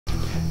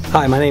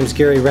Hi, my name is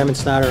Gary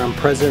Remsnyder. I'm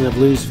president of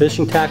Lew's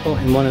Fishing Tackle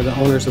and one of the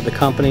owners of the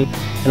company.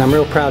 And I'm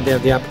real proud to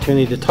have the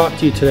opportunity to talk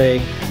to you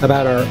today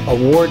about our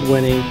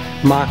award-winning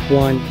Mach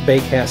 1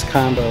 baitcast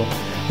combo.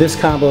 This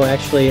combo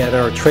actually at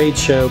our trade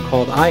show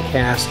called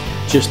ICAST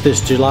just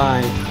this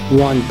July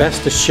won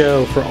Best of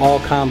Show for all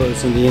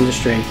combos in the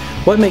industry.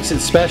 What makes it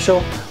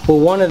special? Well,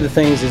 one of the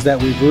things is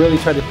that we've really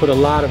tried to put a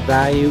lot of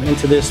value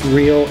into this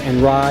reel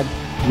and rod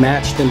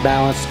matched and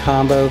balanced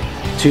combo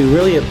to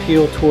really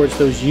appeal towards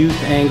those youth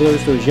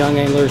anglers, those young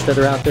anglers that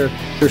are out there.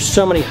 There's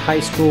so many high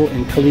school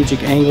and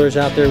collegiate anglers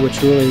out there,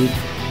 which really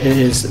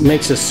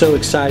makes us so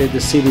excited to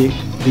see the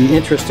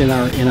interest in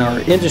our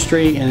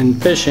industry and in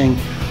fishing.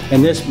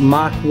 And this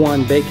Mach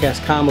 1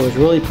 baitcast combo is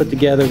really put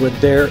together with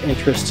their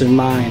interests in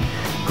mind.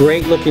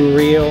 Great looking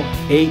reel,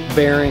 8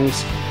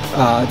 bearings.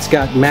 It's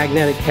got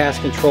magnetic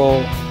cast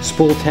control,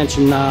 spool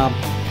tension knob.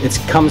 It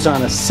comes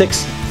on a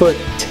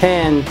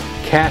 6'10"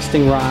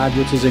 casting rod,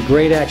 which is a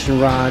great action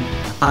rod.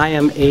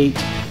 IM8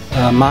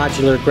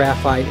 modular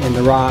graphite in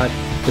the rod.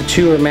 The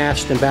two are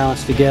matched and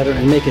balanced together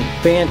and make a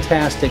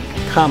fantastic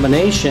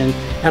combination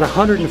at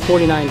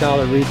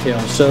 $149 retail.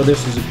 So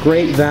this is a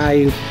great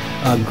value,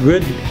 a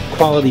good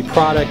quality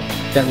product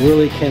that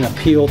really can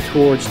appeal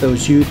towards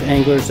those youth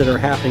anglers that are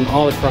happening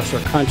all across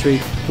our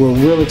country. We're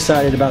real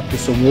excited about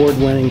this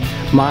award-winning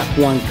Mach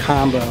 1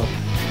 combo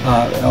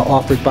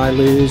offered by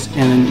Lew's,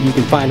 and you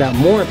can find out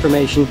more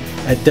information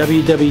at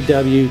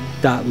www.lews.com.